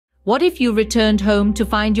What if you returned home to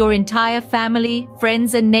find your entire family,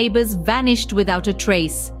 friends and neighbors vanished without a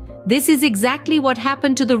trace? This is exactly what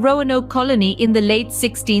happened to the Roanoke Colony in the late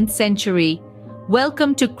 16th century.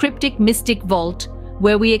 Welcome to Cryptic Mystic Vault,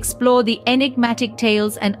 where we explore the enigmatic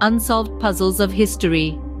tales and unsolved puzzles of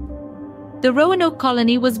history. The Roanoke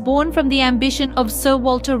Colony was born from the ambition of Sir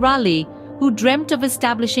Walter Raleigh, who dreamt of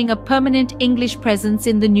establishing a permanent English presence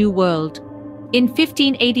in the New World. In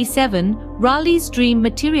 1587, Raleigh's dream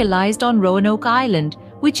materialized on Roanoke Island,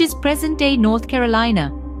 which is present-day North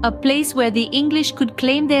Carolina, a place where the English could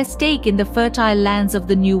claim their stake in the fertile lands of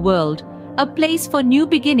the New World, a place for new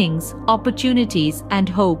beginnings, opportunities, and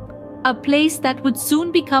hope, a place that would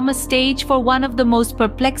soon become a stage for one of the most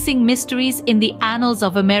perplexing mysteries in the annals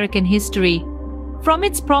of American history. From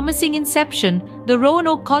its promising inception, the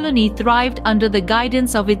Roanoke Colony thrived under the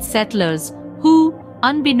guidance of its settlers, who,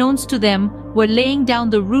 unbeknownst to them, were laying down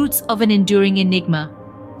the roots of an enduring enigma.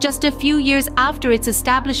 Just a few years after its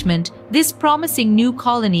establishment, this promising new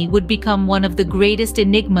colony would become one of the greatest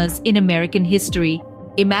enigmas in American history.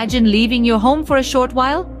 Imagine leaving your home for a short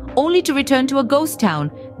while, only to return to a ghost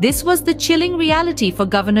town. This was the chilling reality for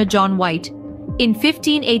Governor John White. In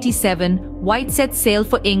 1587, White set sail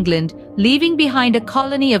for England, leaving behind a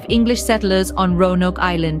colony of English settlers on Roanoke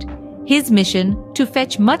Island. His mission, to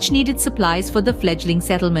fetch much-needed supplies for the fledgling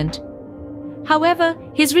settlement. However,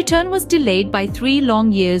 his return was delayed by 3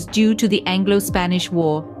 long years due to the Anglo-Spanish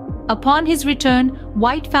War. Upon his return,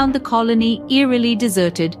 White found the colony eerily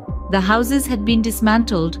deserted. The houses had been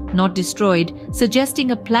dismantled, not destroyed,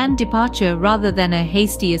 suggesting a planned departure rather than a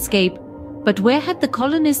hasty escape. But where had the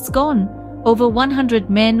colonists gone? Over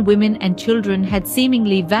 100 men, women, and children had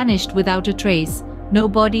seemingly vanished without a trace. No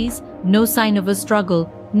bodies, no sign of a struggle,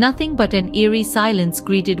 nothing but an eerie silence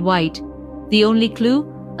greeted White. The only clue?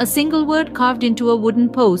 A single word carved into a wooden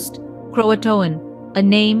post, CROATOAN, a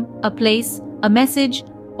name, a place, a message,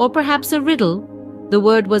 or perhaps a riddle. The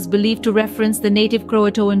word was believed to reference the native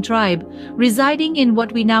CROATOAN tribe, residing in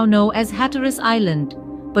what we now know as Hatteras Island.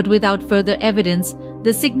 But without further evidence,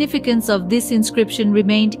 the significance of this inscription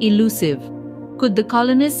remained elusive. Could the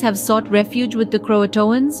colonists have sought refuge with the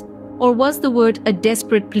CROATOANs? Or was the word a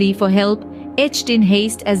desperate plea for help, etched in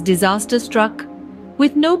haste as disaster struck?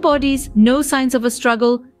 With no bodies, no signs of a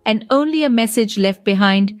struggle, and only a message left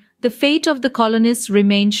behind, the fate of the colonists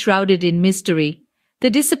remained shrouded in mystery. The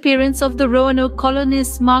disappearance of the Roanoke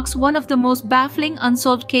colonists marks one of the most baffling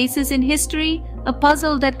unsolved cases in history, a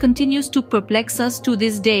puzzle that continues to perplex us to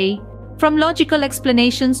this day. From logical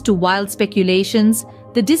explanations to wild speculations,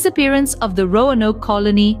 the disappearance of the Roanoke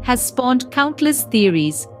colony has spawned countless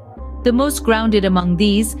theories. The most grounded among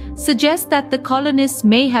these suggest that the colonists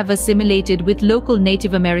may have assimilated with local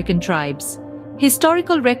Native American tribes.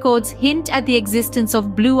 Historical records hint at the existence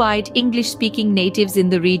of blue-eyed English-speaking natives in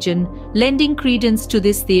the region, lending credence to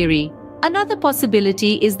this theory. Another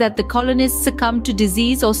possibility is that the colonists succumbed to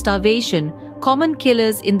disease or starvation, common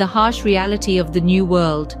killers in the harsh reality of the New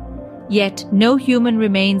World. Yet, no human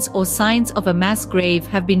remains or signs of a mass grave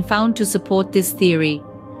have been found to support this theory.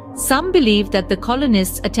 Some believe that the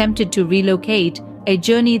colonists attempted to relocate, a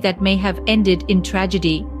journey that may have ended in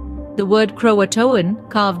tragedy. The word CROATOAN,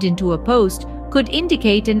 carved into a post, could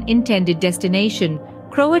indicate an intended destination,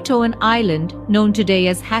 CROATOAN Island, known today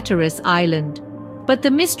as Hatteras Island. But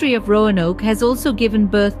the mystery of Roanoke has also given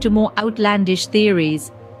birth to more outlandish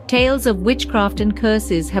theories. Tales of witchcraft and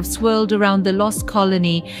curses have swirled around the Lost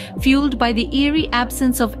Colony, fueled by the eerie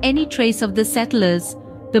absence of any trace of the settlers.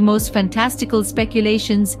 The most fantastical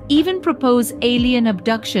speculations even propose alien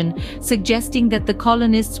abduction, suggesting that the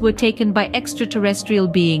colonists were taken by extraterrestrial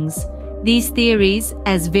beings. These theories,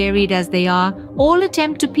 as varied as they are, all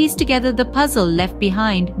attempt to piece together the puzzle left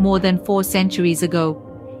behind more than 4 centuries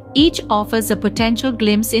ago. Each offers a potential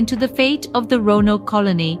glimpse into the fate of the Roanoke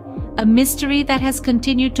colony, a mystery that has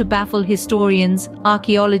continued to baffle historians,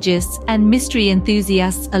 archaeologists, and mystery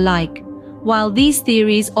enthusiasts alike. While these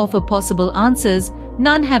theories offer possible answers,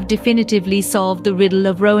 none have definitively solved the riddle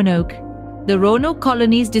of Roanoke. The Roanoke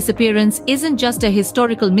colony's disappearance isn't just a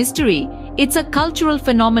historical mystery, it's a cultural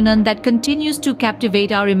phenomenon that continues to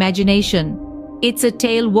captivate our imagination. It's a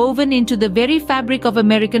tale woven into the very fabric of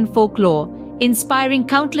American folklore, inspiring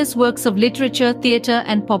countless works of literature, theater,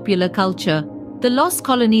 and popular culture. The Lost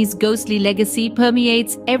Colony's ghostly legacy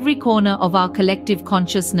permeates every corner of our collective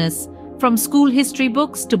consciousness, from school history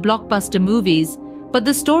books to blockbuster movies. But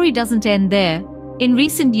the story doesn't end there. In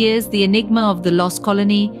recent years, the enigma of the Lost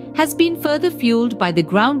Colony has been further fueled by the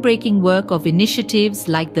groundbreaking work of initiatives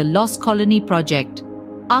like the Lost Colony Project.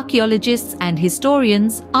 Archaeologists and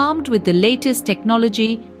historians, armed with the latest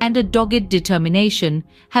technology and a dogged determination,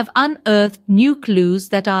 have unearthed new clues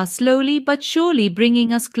that are slowly but surely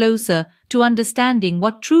bringing us closer to understanding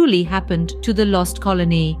what truly happened to the Lost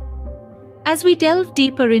Colony. As we delve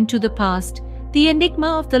deeper into the past, the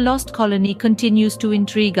enigma of the Lost Colony continues to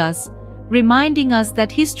intrigue us, reminding us that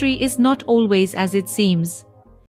history is not always as it seems.